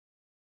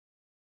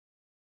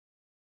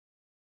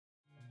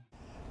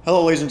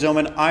Hello, ladies and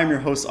gentlemen. I'm your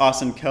host,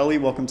 Austin Kelly.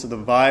 Welcome to The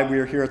Vibe. We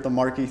are here at the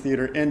Marquee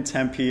Theater in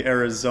Tempe,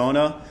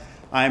 Arizona.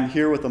 I'm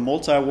here with a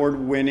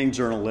multi-award-winning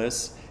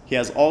journalist. He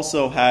has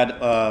also had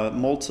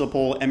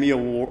multiple Emmy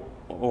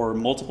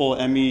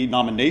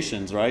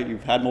nominations, right?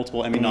 You've had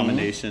multiple Emmy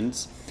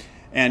nominations.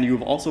 And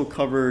you've also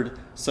covered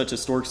such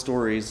historic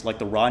stories like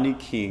the Rodney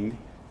King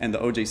and the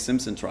O.J.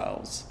 Simpson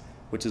trials,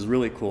 which is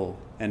really cool.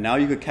 And now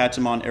you could catch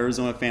him on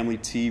Arizona Family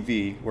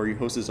TV, where he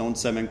hosts his own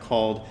segment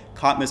called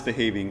Caught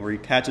Misbehaving, where he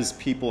catches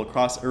people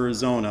across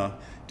Arizona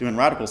doing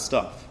radical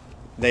stuff.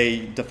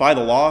 They defy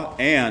the law,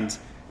 and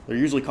they're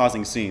usually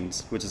causing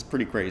scenes, which is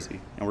pretty crazy.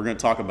 And we're going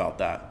to talk about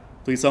that.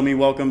 Please help me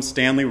welcome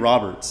Stanley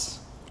Roberts.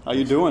 How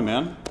you doing,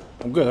 man?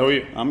 I'm good. How are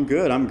you? I'm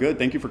good.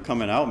 Thank you for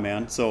coming out,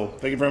 man. So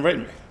Thank you for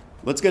inviting me.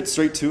 let's get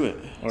straight to it.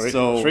 All right,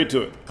 So, straight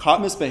to it.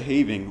 Caught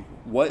Misbehaving,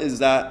 what is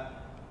that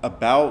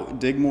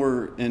about? Dig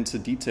more into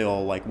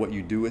detail, like what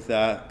you do with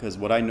that, because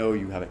what I know,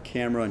 you have a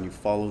camera and you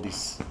follow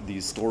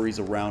these stories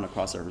around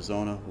across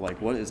Arizona. Like,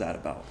 what is that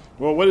about?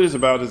 Well, what it is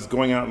about is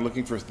going out and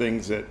looking for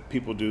things that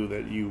people do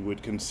that you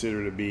would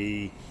consider to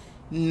be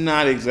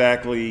not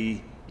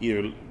exactly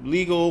either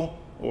legal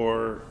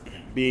or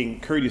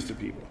being courteous to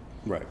people.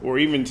 Right. Or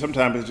even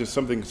sometimes it's just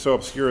something so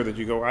obscure that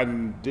you go, I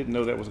didn't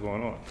know that was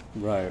going on.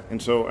 Right.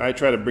 And so I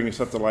try to bring this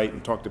up to light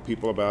and talk to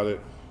people about it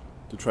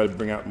to try to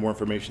bring out more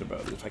information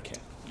about it if I can.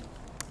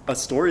 A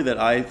story that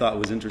I thought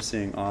was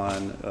interesting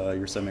on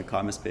your segment,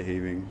 Caught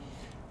Misbehaving,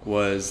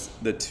 was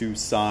the two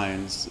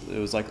signs. It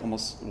was like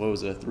almost, what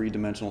was it, a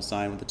three-dimensional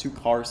sign with the two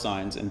car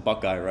signs in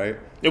Buckeye, right?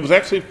 It was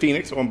actually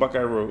Phoenix on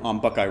Buckeye Road.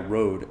 On Buckeye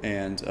Road,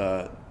 and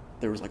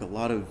there was like a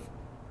lot of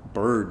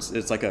birds.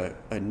 It's like a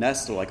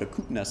nest, or like a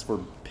coop nest for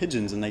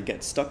pigeons, and they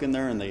get stuck in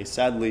there, and they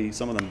sadly,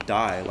 some of them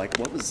die. Like,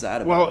 what was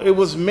that about? Well, it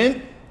was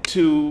meant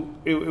to,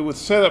 it was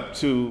set up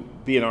to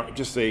be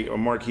just a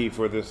marquee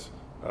for this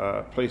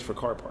place for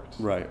car parts.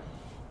 Right.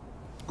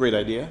 Great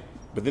idea.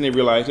 But then they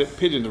realized that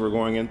pigeons were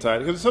going inside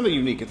because it's something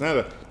unique.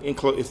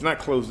 It's not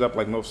closed up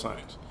like most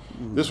signs.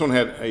 This one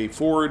had a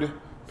Ford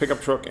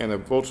pickup truck and a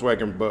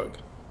Volkswagen Bug.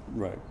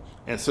 Right.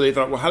 And so they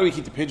thought, well, how do we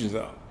keep the pigeons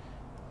out?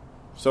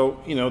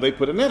 So, they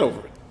put a net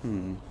over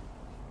it.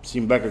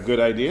 Seemed like a good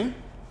idea,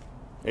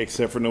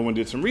 except for no one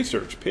did some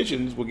research.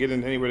 Pigeons will get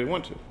in anywhere they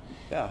want to.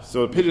 Yeah.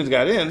 So the pigeons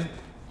got in.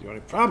 The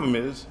only problem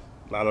is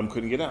a lot of them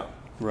couldn't get out.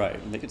 Right.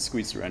 And they could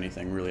squeeze through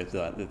anything, really,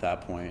 at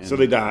that point. And, So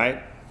they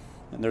died.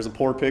 and there's a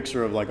poor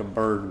picture of like a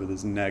bird with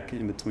his neck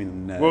in between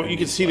the net. Well, and you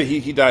can he's see like, that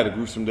he died a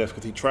gruesome death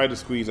because he tried to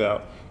squeeze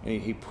out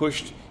and he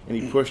pushed and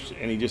he pushed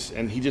and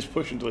he just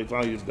pushed until he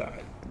finally just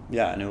died.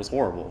 Yeah, and it was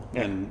horrible.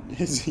 Yeah. And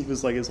he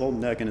was like, his whole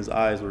neck and his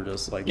eyes were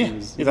just like, Yeah, he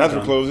was his eyes were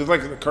done, closed. It's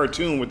like a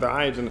cartoon with the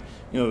eyes and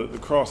the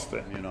cross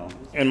thing.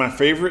 And my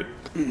favorite,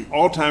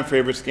 all-time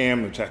favorite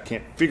scam, which I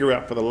can't figure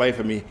out for the life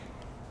of me,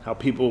 how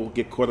people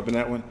get caught up in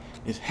that one,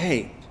 is,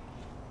 hey,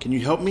 can you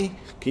help me?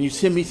 Can you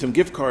send me some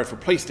gift cards for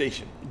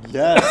PlayStation?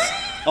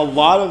 Yes. A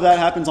lot of that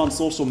happens on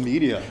social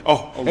media.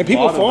 Oh, and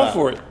people fall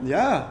for it.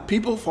 Yeah.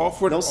 People fall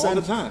for it all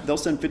the time. They'll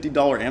send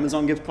 $50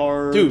 Amazon gift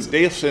cards.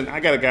 Dude, I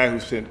got a guy who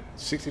sent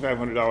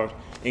 $6,500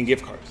 in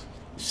gift cards.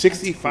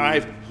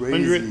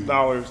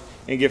 $6,500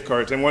 in gift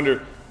cards, and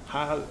wonder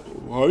how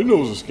he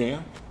knows it's a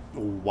scam.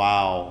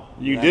 Wow.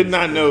 You did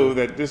not know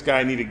that this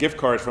guy needed gift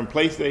cards from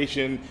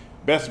PlayStation,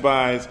 Best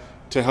Buys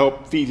to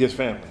help feed his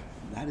family.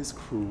 That is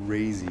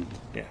crazy.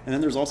 Yeah. And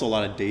then there's also a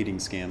lot of dating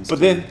scams. But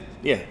then,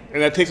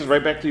 and that takes us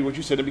right back to what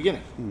you said at the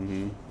beginning.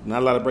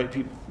 Not a lot of bright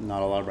people.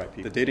 Not a lot of right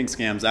people. The dating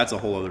scams, that's a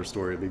whole other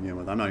story to begin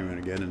with. I'm not even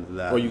going to get into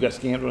that. Oh, you got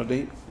scammed on a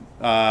date?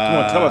 Come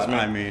on, tell us,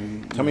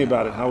 man. Tell me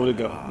about it. How would it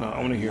go? No,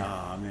 I want to hear.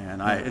 Oh, man.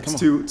 It's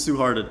too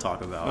hard to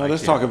talk about. No,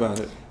 let's talk about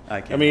it. I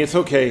can't. I mean, it's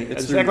okay.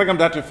 Just act like I'm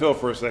Dr. Phil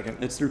for a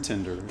second. It's through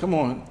Tinder. Come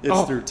on.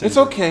 It's through Tinder. It's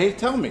okay.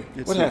 Tell me.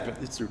 What happened?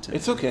 It's through Tinder.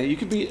 It's okay. You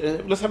could be,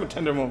 let's have a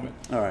Tinder moment.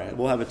 All right.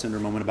 We'll have a Tinder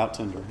moment about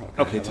Tinder.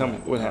 Okay, tell me.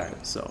 What happened?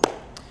 Right, so,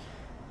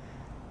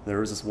 there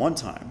was this one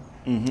time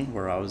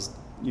where I was,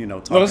 talking.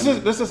 No, let's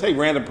just say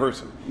random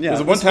person. Yeah.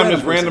 There's one time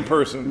this random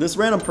person. This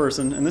random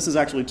person, and this is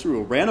actually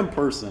true, a random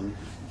person,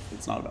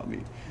 it's not about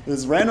me.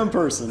 This random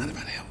person. Not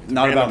about him.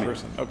 Not about me.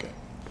 Person. Okay.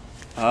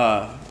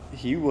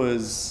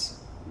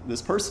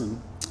 This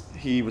person,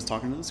 he was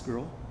talking to this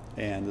girl,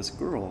 and this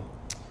girl,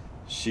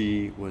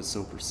 she was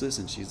so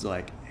persistent. She's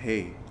like,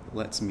 hey,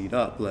 let's meet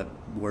up.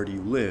 Where do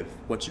you live?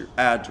 What's your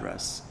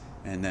address?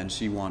 And then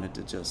she wanted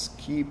to just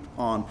keep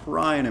on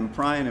prying and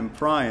prying and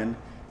prying.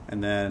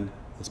 And then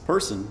this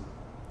person,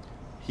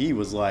 he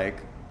was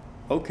like,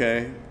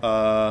 okay,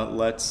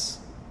 let's,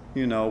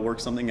 work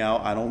something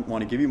out. I don't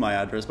want to give you my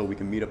address, but we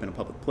can meet up in a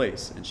public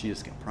place. And she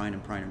just kept prying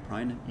and prying and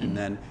prying. And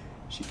then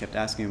she kept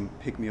asking him,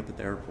 pick me up at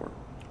the airport.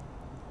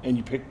 And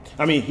he picked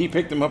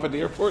him up at the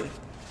airport?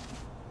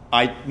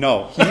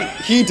 No,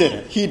 he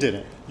didn't. He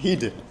didn't.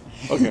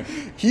 Okay.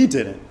 He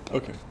didn't.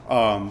 Okay.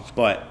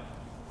 But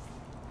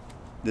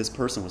this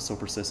person was so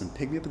persistent.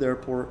 Pick me up at the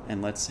airport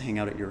and let's hang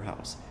out at your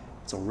house.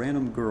 It's a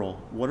random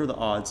girl. What are the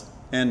odds?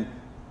 And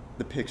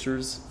the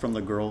pictures from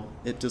the girl,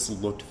 it just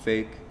looked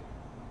fake.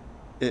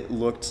 It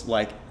looked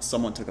like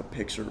someone took a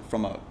picture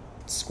from a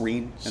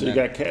screen. So you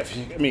got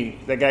catfish. I mean,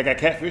 that guy got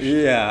catfish.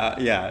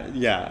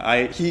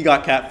 Yeah. He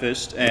got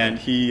catfished, and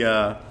he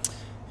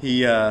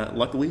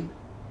luckily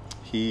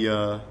he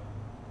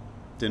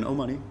didn't owe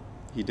money.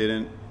 He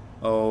didn't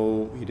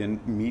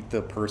meet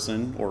the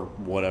person or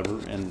whatever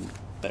in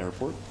the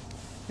airport.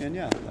 And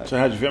yeah. So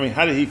how did you feel? I mean,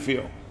 how did he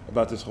feel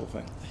about this whole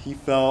thing? He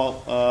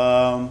felt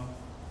well.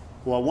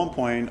 At one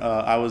point,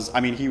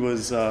 he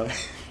was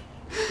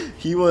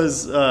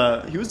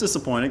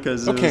disappointed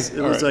because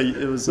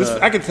it was.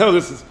 I can tell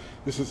this is.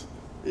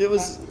 It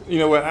was. You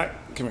know what?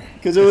 Come here.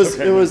 Because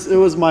it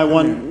was my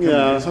one.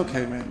 Yeah, it's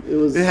okay, man.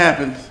 It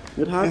happens.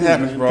 It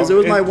happens, bro. Because it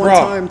was my one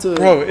time to.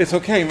 Bro, it's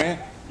okay, man.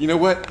 You know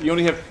what? You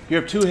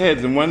have two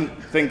heads, and one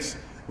thinks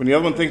when the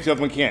other one thinks, the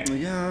other one can't.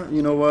 Yeah,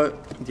 you know what?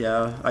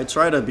 Yeah, I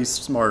try to be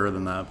smarter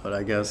than that, but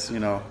I guess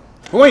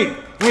Wait.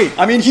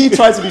 I mean, he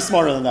tries to be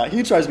smarter than that.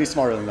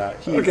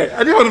 Okay,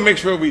 I just want to make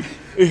sure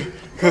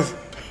because.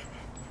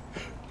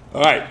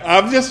 All right,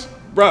 I'm just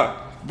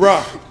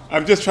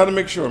trying to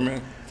make sure,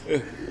 man.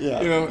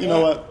 Yeah. You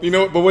know what?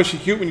 But was she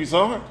cute when you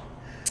saw her?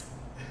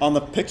 On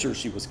the picture,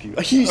 she was cute.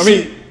 But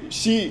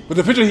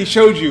the picture he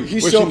showed you,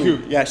 was she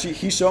cute? Yeah,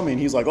 he showed me,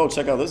 and he's like, "Oh,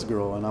 check out this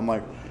girl," and I'm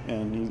like,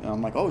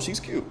 "Oh, she's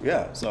cute."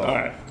 Yeah. So. All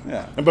right.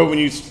 Yeah. But when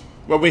he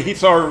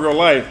saw her in real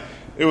life,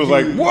 it was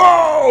like,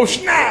 whoa,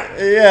 snap!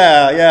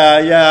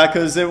 Yeah,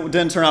 because it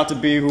didn't turn out to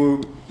be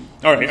who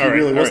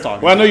really was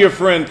talking. Well, I know your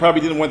friend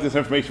probably didn't want this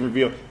information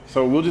revealed,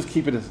 so we'll just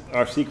keep it as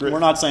our secret. We're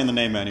not saying the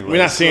name anyway. We're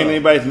not saying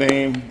anybody's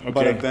name. Okay.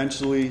 But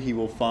eventually he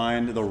will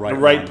find the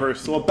right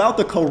person. So about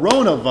the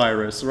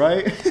coronavirus,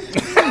 right?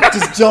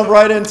 Just jump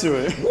right into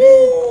it.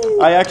 Woo!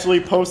 I actually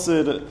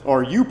posted,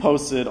 or you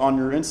posted on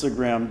your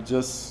Instagram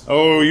just...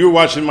 Oh, you were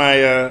watching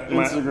my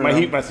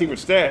my secret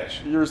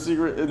stash. Your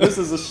secret... This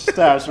is a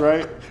stash,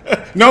 right?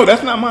 No,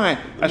 that's not mine.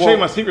 I show you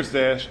my secret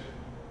stash.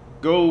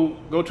 Go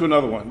to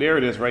another one. There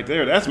it is right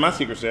there. That's my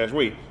secret stash.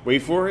 Wait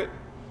for it.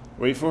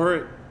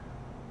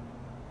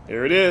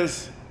 There it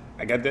is.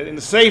 I got that in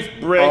the safe,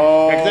 Brett.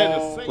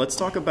 Let's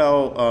talk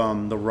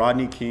about the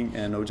Rodney King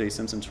and O.J.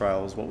 Simpson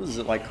trials. What was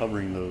it like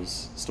covering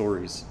those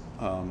stories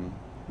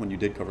when you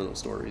did cover those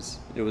stories?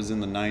 It was in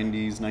the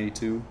 90s,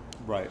 92?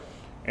 Right.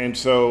 And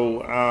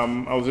so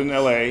I was in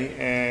L.A.,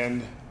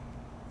 and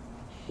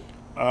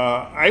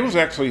I was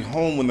actually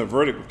home when the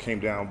verdict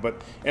came down.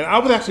 And I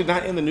was actually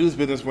not in the news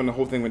business when the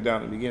whole thing went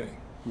down in the beginning.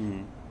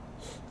 Mm-hmm.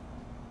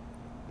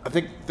 I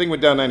think the thing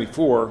went down in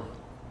 94,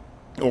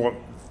 or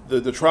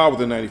the trial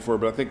was in 94,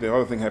 but I think the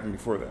other thing happened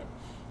before that.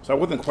 So I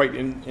wasn't quite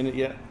in it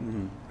yet.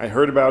 Mm-hmm. I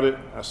heard about it,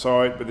 I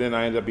saw it, but then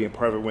I ended up being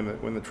part of it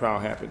when the trial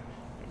happened.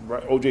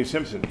 O.J.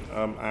 Simpson,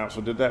 I also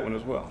did that one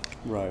as well.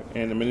 Right.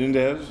 And the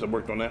Menendez, I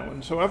worked on that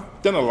one. So I've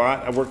done a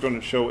lot. I worked on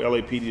the show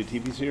LAPD, the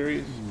TV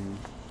series.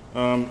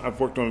 Mm-hmm. I've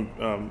worked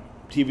on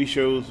TV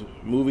shows,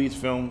 movies,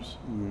 films.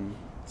 Mm-hmm.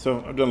 So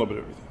I've done a little bit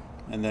of everything.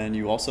 And then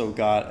you also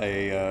got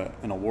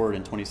an award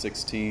in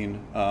 2016.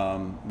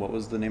 What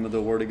was the name of the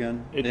award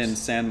again? In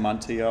San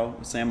Mateo.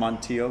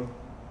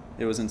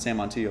 It was in San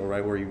Mateo,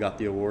 right, where you got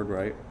the award,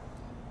 right?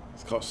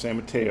 It's called San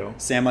Mateo.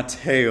 San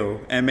Mateo,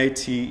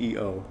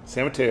 M-A-T-E-O.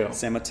 San Mateo.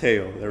 San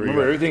Mateo. There we go.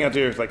 Remember, everything out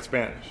there is like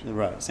Spanish.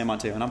 Right, San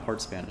Mateo, and I'm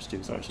part Spanish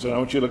too. So I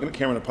want you to look in the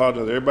camera and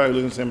apologize to everybody who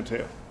lives in San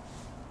Mateo.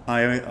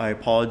 I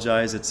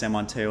apologize. It's San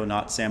Mateo,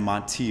 not San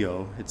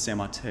Mateo. It's San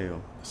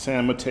Mateo.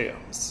 San Mateo.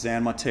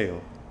 San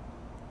Mateo.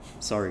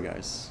 Sorry,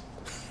 guys.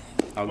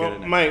 I'll get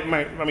it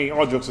next.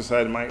 All jokes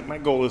aside, my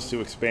goal is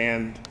to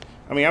expand.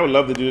 I would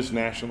love to do this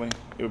nationally.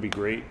 It would be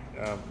great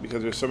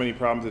because there's so many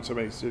problems in so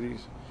many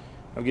cities.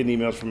 I'm getting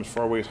emails from as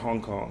far away as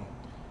Hong Kong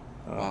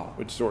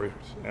with stories.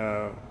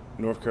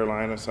 North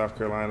Carolina, South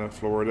Carolina,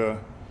 Florida.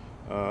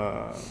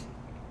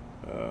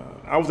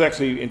 I was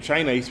actually in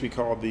China. It used to be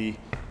called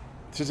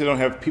since they don't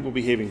have people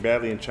behaving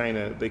badly in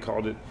China, they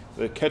called it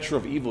the catcher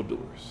of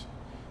evildoers.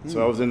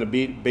 So I was in the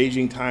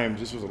Beijing Times.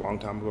 This was a long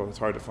time ago. It's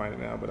hard to find it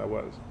now, but I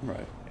was.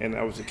 Right. And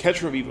I was the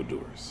catcher of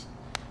evildoers.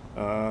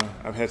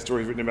 I've had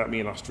stories written about me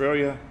in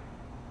Australia.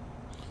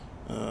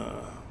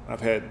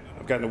 I've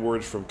gotten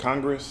awards from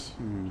Congress.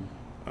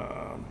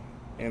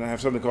 And I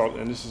have something called,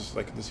 and this is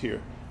like this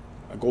here,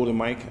 a golden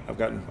mic.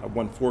 I've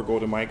won 4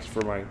 golden mics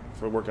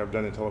for work I've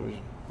done in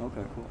television.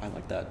 Okay, cool. I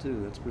like that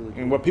too. That's really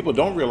cool. And what people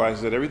don't realize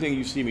is that everything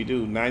you see me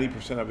do,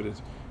 90% of it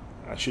is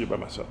I shoot it by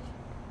myself.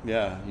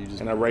 Yeah,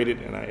 and I write it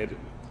and I edit it.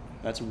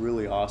 That's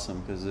really awesome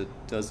because it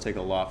does take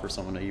a lot for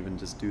someone to even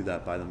just do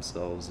that by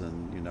themselves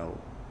and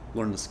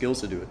learn the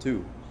skills to do it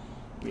too.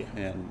 Yeah.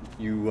 And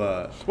you.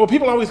 Well,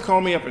 people always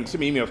call me up and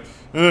send me emails.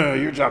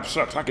 Your job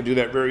sucks. I could do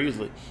that very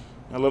easily.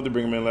 I love to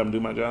bring them in and let them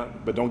do my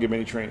job, but don't give me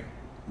any training.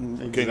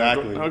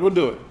 Exactly. Okay, I'll go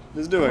do it.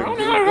 Just do it.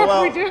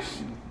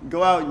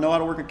 Go out, know how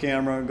to work a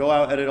camera. Go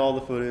out, edit all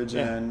the footage,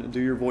 and do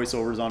your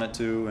voiceovers on it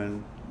too,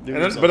 and do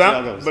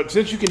but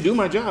since you can do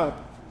my job,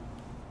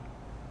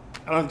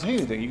 I don't have to tell you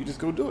anything. You can just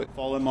go do it.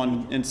 Follow him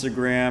on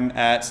Instagram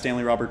at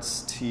Stanley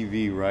Roberts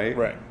TV, right?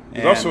 Right.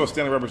 There's also a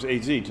Stanley Roberts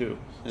AZ too.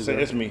 So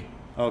it's me.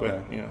 Okay.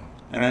 But,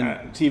 and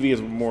then TV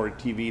is more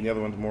TV, and the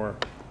other one's more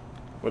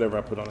whatever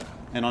I put on it.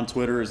 And on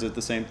Twitter, is it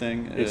the same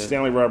thing? It's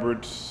Stanley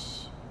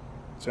Roberts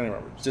Stanley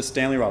Roberts. Just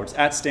Stanley Roberts,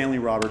 at Stanley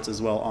Roberts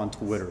as well on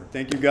Twitter.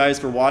 Thank you guys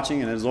for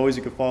watching, and as always,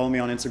 you can follow me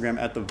on Instagram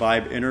at The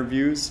Vibe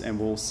Interviews, and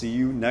we'll see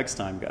you next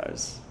time,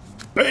 guys.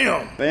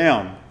 Bam!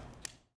 Bam!